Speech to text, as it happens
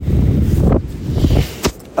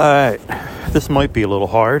Alright, this might be a little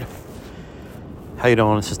hard. How you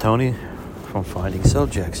doing? This is Tony from Finding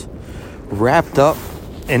Subjects. Wrapped up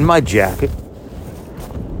in my jacket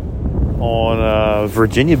on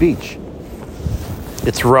Virginia Beach.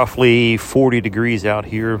 It's roughly 40 degrees out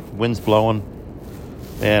here, wind's blowing,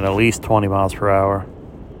 and at least 20 miles per hour.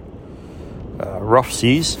 Rough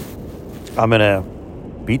seas. I'm in a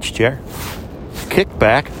beach chair, kick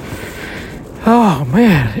back. Oh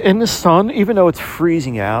man, in the sun, even though it's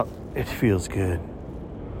freezing out, it feels good.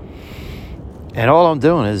 And all I'm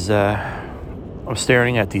doing is I'm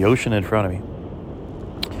staring at the ocean in front of me.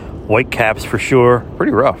 White caps for sure,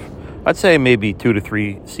 pretty rough. I'd say maybe 2 to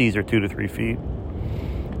 3 seas are 2 to 3 feet.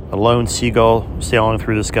 A lone seagull sailing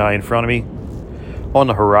through the sky in front of me. On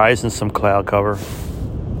the horizon, some cloud cover.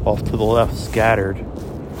 Off to the left, scattered,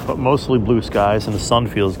 but mostly blue skies, and the sun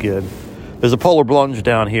feels good. There's a polar plunge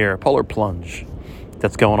down here,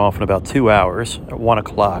 that's going off in about 2 hours at 1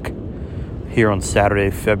 o'clock here on Saturday,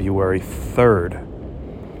 February 3rd.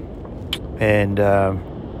 And,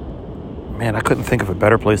 man, I couldn't think of a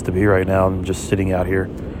better place to be right now than just sitting out here.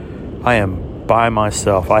 I am by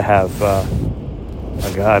myself. I have,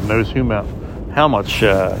 God knows how much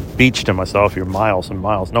beach to myself here, miles and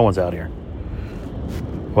miles. No one's out here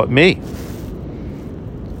but me.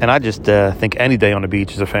 And I just think any day on the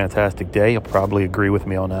beach is a fantastic day. You'll probably agree with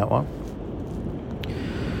me on that one.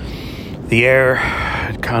 The air,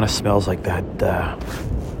 it kind of smells like that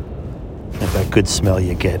good smell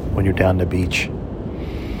you get when you're down the beach.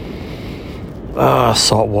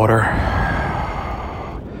 Salt water.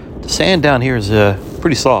 The sand down here is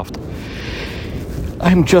pretty soft.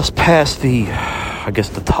 I'm just past the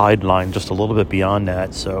tide line, just a little bit beyond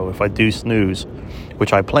that. So if I do snooze,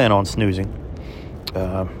 which I plan on snoozing,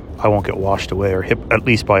 I won't get washed away or hit at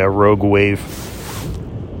least by a rogue wave.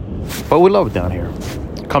 But we love it down here.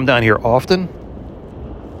 Come down here often.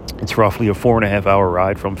 It's roughly a 4.5 hour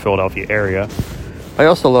ride from Philadelphia area. I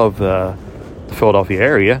also love the Philadelphia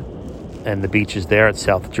area and the beaches there at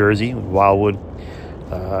South Jersey, Wildwood,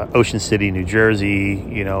 Ocean City, New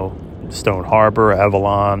Jersey, Stone Harbor,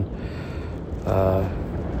 Avalon.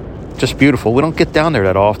 Just beautiful. We don't get down there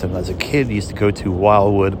that often. As a kid, I used to go to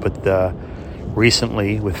Wildwood, but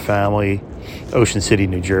recently with family, Ocean City,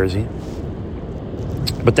 New Jersey.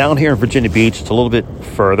 But down here in Virginia Beach, it's a little bit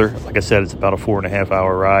further. Like I said, it's about a 4.5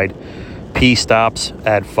 hour ride. P stops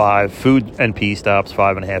at 5. Food and P stops,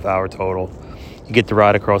 5.5 hour total. You get to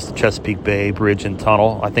ride across the Chesapeake Bay Bridge and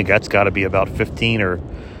Tunnel. I think that's got to be about 15 or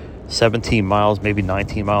 17 miles, maybe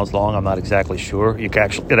 19 miles long. I'm not exactly sure. It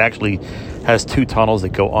actually has 2 tunnels that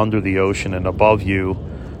go under the ocean and above you.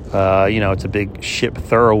 It's a big ship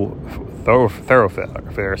thoroughfare,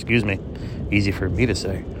 easy for me to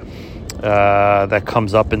say, that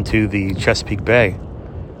comes up into the Chesapeake Bay,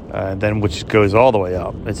 then which goes all the way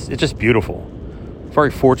up. It's just beautiful.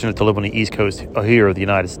 Very fortunate to live on the East Coast here of the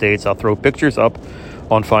United States. I'll throw pictures up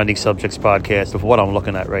on Finding Subjects podcast of what I'm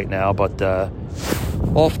looking at right now, but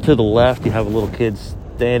off to the left you have a little kid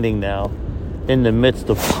standing now in the midst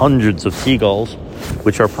of hundreds of seagulls,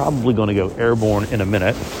 which are probably going to go airborne in a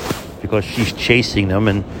minute because she's chasing them.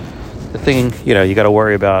 And the thing, you got to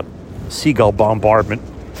worry about seagull bombardment,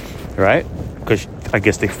 right? Because I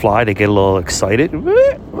guess they fly, they get a little excited.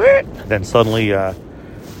 Then suddenly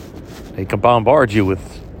they can bombard you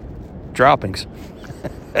with droppings.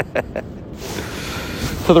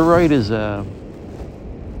 To the right is a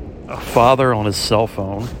father on his cell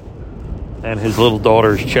phone, and his little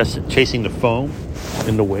daughter is chasing the foam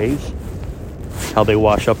in the waves, how they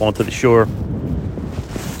wash up onto the shore.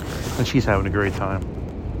 And she's having a great time.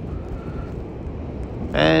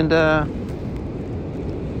 And I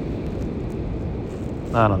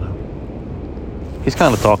don't know. He's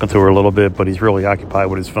kind of talking to her a little bit, but he's really occupied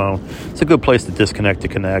with his phone. It's a good place to disconnect to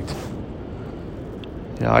connect.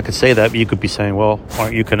 I could say that, but you could be saying, well,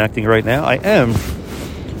 aren't you connecting right now? I am,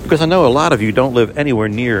 because I know a lot of you don't live anywhere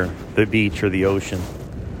near the beach or the ocean.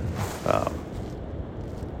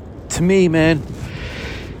 To me, man,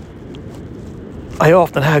 I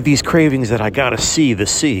often have these cravings that I gotta see the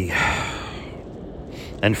sea.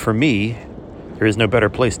 And for me, there is no better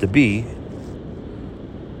place to be.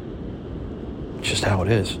 It's just how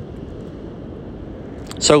it is.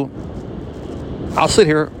 So, I'll sit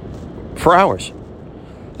here for hours.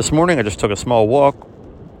 This morning, I just took a small walk.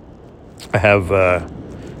 I have a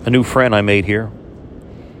new friend I made here.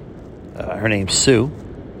 Her name's Sue.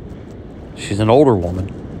 She's an older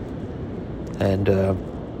woman. And,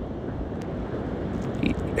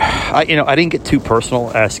 I didn't get too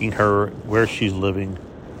personal asking her where she's living.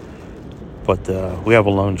 But we have a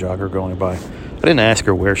lone jogger going by. I didn't ask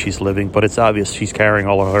her where she's living, but it's obvious she's carrying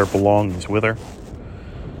all of her belongings with her.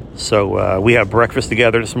 So we had breakfast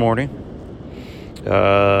together this morning.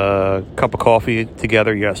 Cup of coffee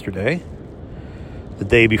together yesterday. The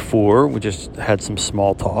day before, we just had some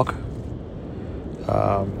small talk.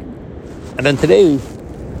 And then today,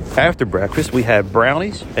 after breakfast, we had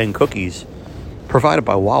brownies and cookies provided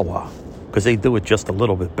by Wawa, because they do it just a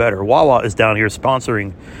little bit better. Wawa is down here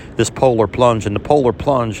sponsoring this Polar Plunge, and the Polar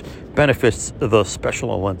Plunge benefits the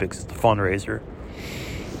Special Olympics. It's the fundraiser.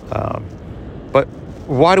 But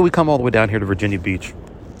why do we come all the way down here to Virginia Beach?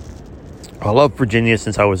 I love Virginia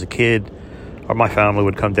since I was a kid. My family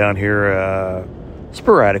would come down here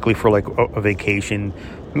sporadically for like a vacation,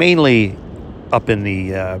 mainly up in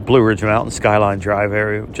the Blue Ridge Mountain Skyline Drive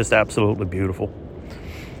area. Just absolutely beautiful.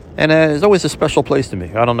 And it's always a special place to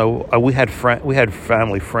me. I don't know. We had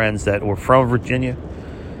family friends that were from Virginia,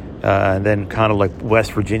 and then kind of like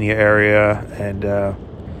West Virginia area. And,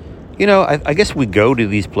 I guess we go to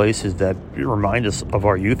these places that remind us of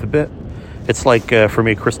our youth a bit. It's like, for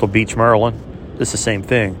me, Crystal Beach, Maryland. It's the same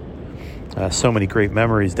thing. So many great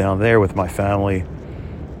memories down there with my family.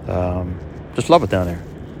 Just love it down there.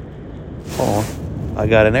 Hold on. I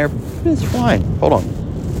got an air. It's fine. Hold on.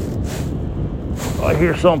 I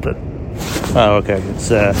hear something. Oh, okay.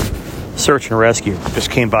 It's search and rescue.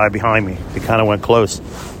 Just came by behind me. They kind of went close.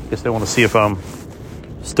 Guess they want to see if I'm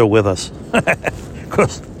still with us.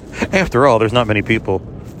 Because after all, there's not many people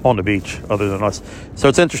on the beach other than us. So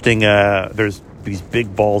it's interesting. There's these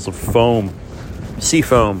big balls of foam, sea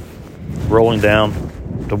foam, rolling down.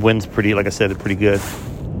 The wind's pretty, like I said, it's pretty good.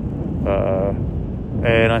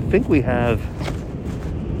 And I think we have,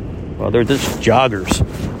 well, they're just joggers.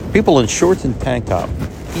 People in shorts and tank top.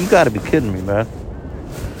 You got to be kidding me, man.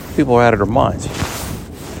 People are out of their minds.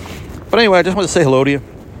 But anyway, I just want to say hello to you.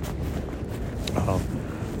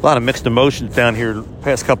 A lot of mixed emotions down here the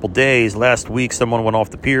past couple days. Last week, someone went off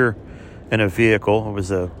the pier in a vehicle. It was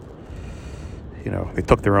they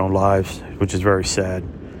took their own lives, which is very sad.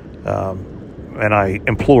 And I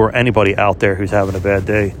implore anybody out there who's having a bad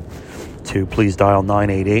day to please dial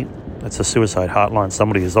 988. That's a suicide hotline.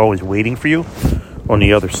 Somebody is always waiting for you on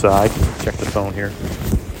the other side. Check the phone here.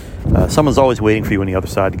 Someone's always waiting for you on the other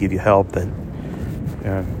side to give you help. That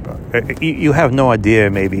you have no idea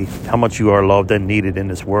maybe how much you are loved and needed in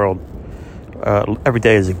this world. Every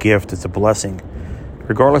day is a gift. It's a blessing.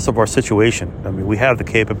 Regardless of our situation. I mean, we have the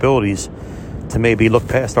capabilities to maybe look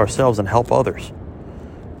past ourselves and help others.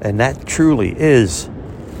 And that truly is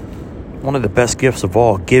one of the best gifts of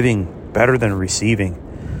all, giving better than receiving.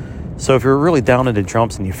 So if you're really down in the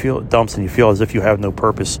dumps and you feel as if you have no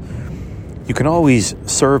purpose, you can always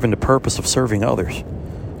serve in the purpose of serving others.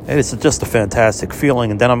 And it's just a fantastic feeling.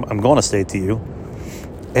 And then I'm going to say to you,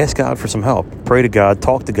 ask God for some help. Pray to God.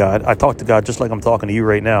 Talk to God. I talk to God just like I'm talking to you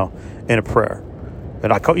right now in a prayer.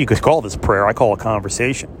 And you could call this prayer. I call it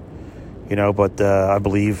conversation. But I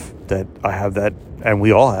believe that I have that, and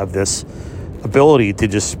we all have this ability to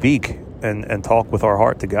just speak and talk with our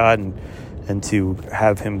heart to God and to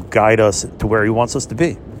have him guide us to where he wants us to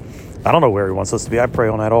be. I don't know where he wants us to be. I pray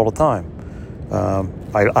on that all the time.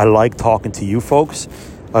 I like talking to you folks.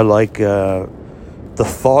 I like the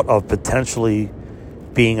thought of potentially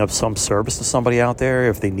being of some service to somebody out there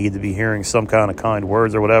if they need to be hearing some kind of kind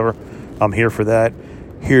words or whatever. I'm here for that.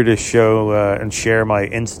 Here to show and share my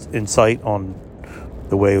insight on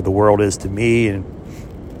the way the world is to me, and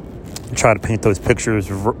try to paint those pictures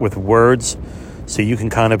with words so you can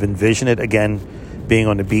kind of envision it. Again, being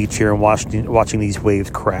on the beach here and watching these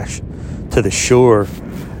waves crash to the shore.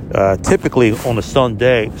 Typically on a sunny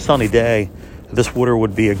day, this water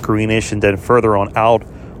would be a greenish, and then further on out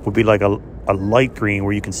would be like a light green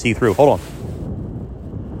where you can see through. Hold on.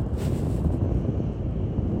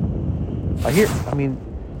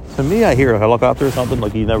 To me, I hear a helicopter or something,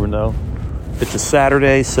 like you never know. It's a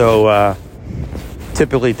Saturday, so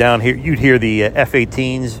typically down here, you'd hear the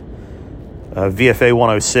F-18s. VFA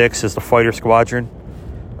 106 is the fighter squadron,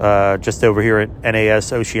 just over here at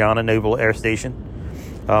NAS Oceana Naval Air Station.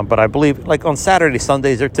 But I believe, like on Saturday,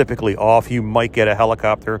 Sundays, they're typically off. You might get a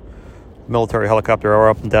helicopter, military helicopter, or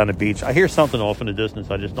up and down the beach. I hear something off in the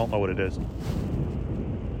distance. I just don't know what it is.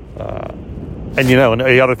 And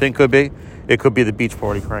the other thing could be, it could be the beach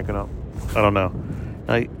party cranking up. I don't know.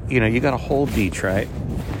 You got a whole beach, right?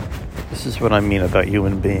 This is what I mean about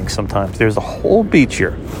human beings sometimes. There's a whole beach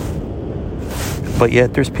here. But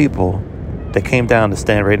yet there's people that came down to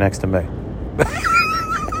stand right next to me.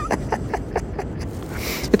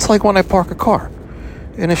 It's like when I park a car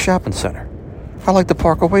in a shopping center. I like to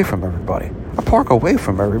park away from everybody. I park away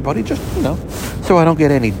from everybody just, so I don't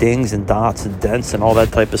get any dings and dots and dents and all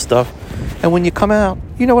that type of stuff. And when you come out,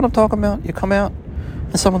 you know what I'm talking about? You come out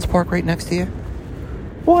and someone's parked right next to you.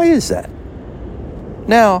 Why is that?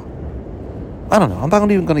 Now, I don't know. I'm not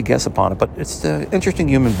even going to guess upon it, but it's interesting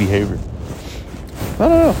human behavior. I don't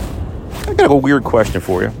know. I got a weird question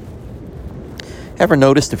for you. Ever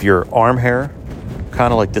noticed if your arm hair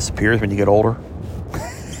kind of like disappears when you get older?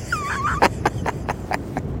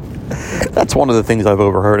 That's one of the things I've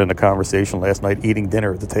overheard in a conversation last night eating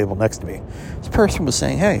dinner at the table next to me. This person was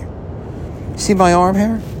saying, "Hey, you see my arm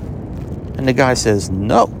hair?" And the guy says,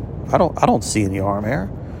 "No, I don't see any arm hair."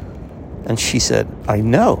 And she said, "I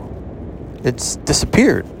know. It's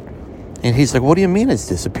disappeared." And he's like, "What do you mean it's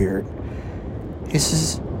disappeared?" He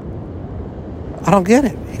says, "I don't get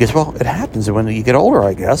it." He goes, "Well, it happens when you get older,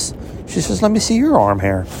 I guess." She says, "Let me see your arm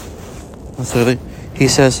hair." And so he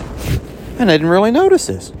says, "And I didn't really notice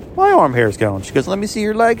this. My arm hair's gone." She goes, "Let me see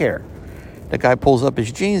your leg hair." The guy pulls up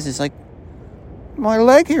his jeans. He's like, "My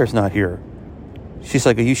leg hair's not here." She's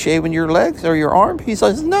like, "Are you shaving your legs or your arm?" He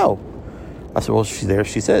says, "No." I said, "Well, she's there."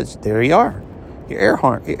 She says, "There you are. Your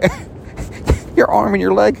arm and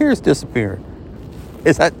your leg hair's disappeared."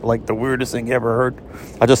 Is that like the weirdest thing you ever heard?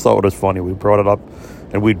 I just thought it was funny. We brought it up,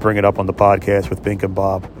 and we'd bring it up on the podcast with Bink and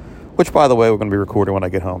Bob, which, by the way, we're going to be recording when I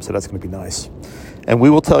get home, so that's going to be nice. And we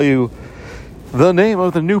will tell you the name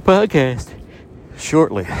of the new podcast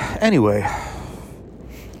shortly. Anyway,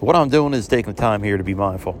 what I'm doing is taking time here to be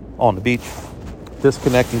mindful on the beach,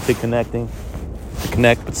 disconnecting to connecting, to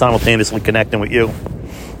connect, but simultaneously connecting with you.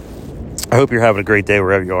 I hope you're having a great day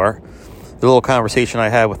wherever you are. The little conversation I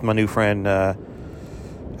had with my new friend,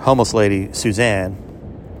 homeless lady Suzanne,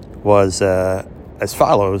 was as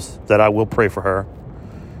follows, that I will pray for her.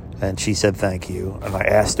 And she said thank you. And I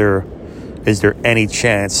asked her, is there any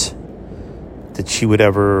chance that she would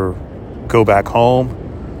ever go back home,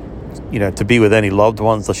 to be with any loved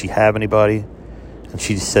ones? Does she have anybody? And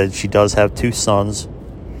she said she does have 2 sons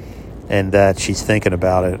and that she's thinking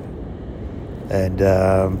about it. And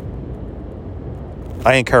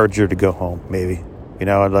I encourage her to go home, maybe.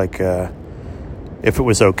 If it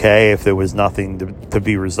was okay, if there was nothing to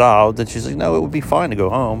be resolved, then she's like, no, it would be fine to go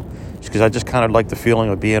home. Because I just kind of like the feeling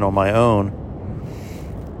of being on my own.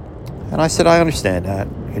 And I said, I understand that,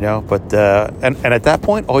 but and at that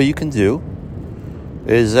point, all you can do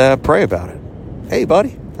is pray about it. Hey,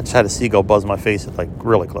 buddy. I just had a seagull buzz my face, like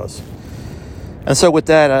really close. And so with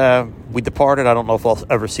that, we departed. I don't know if I'll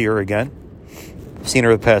ever see her again. I've seen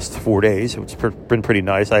her the past 4 days. It's been pretty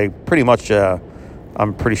nice. I'm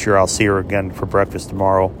pretty sure I'll see her again for breakfast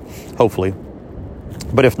tomorrow, hopefully.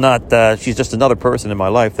 But if not, she's just another person in my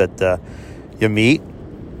life that you meet,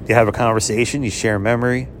 you have a conversation, you share a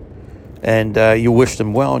memory, and you wish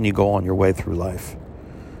them well, and you go on your way through life.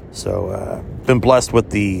 So, been blessed with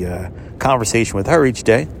the conversation with her each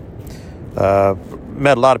day.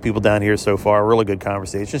 Met a lot of people down here so far. Really good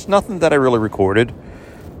conversations. Nothing that I really recorded,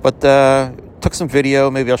 but took some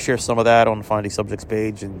video. Maybe I'll share some of that on the Finding Subjects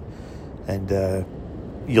page, and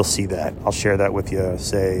you'll see that. I'll share that with you.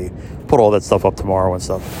 Put all that stuff up tomorrow and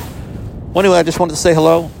stuff. Well, anyway, I just wanted to say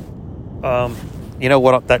hello. You know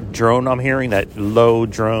what? That drone I'm hearing, that low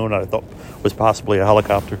drone, I thought was possibly a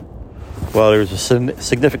helicopter. Well, there's a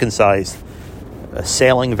significant sized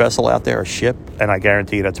sailing vessel out there, a ship, and I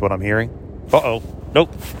guarantee you that's what I'm hearing. Uh-oh.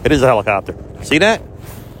 Nope. It is a helicopter. See that?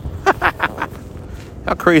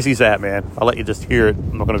 How crazy is that, man? I'll let you just hear it.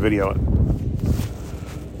 I'm not going to video it.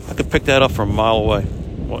 I could pick that up from a mile away.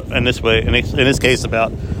 In this case,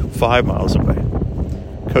 about 5 miles away.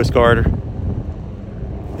 Coast Guard.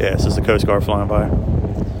 Yeah, this is the Coast Guard flying by.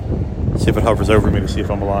 See if it hovers over me to see if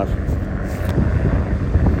I'm alive.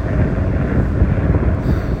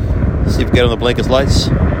 See if we get on the blink as lights.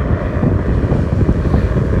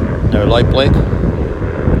 No light blink.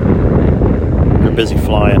 They're busy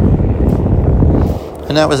flying.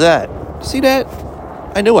 And that was that. See that?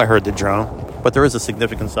 I knew I heard the drone, but there is a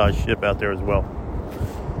significant sized ship out there as well.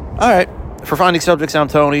 All right. For Finding Subjects, I'm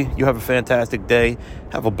Tony. You have a fantastic day.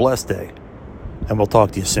 Have a blessed day. And we'll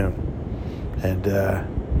talk to you soon. And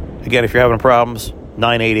again, if you're having problems,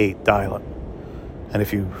 988, dial it. And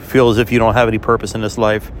if you feel as if you don't have any purpose in this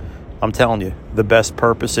life, I'm telling you, the best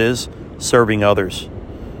purpose is serving others.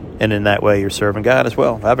 And in that way, you're serving God as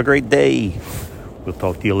well. Have a great day. We'll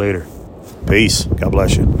talk to you later. Peace. God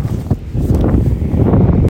bless you.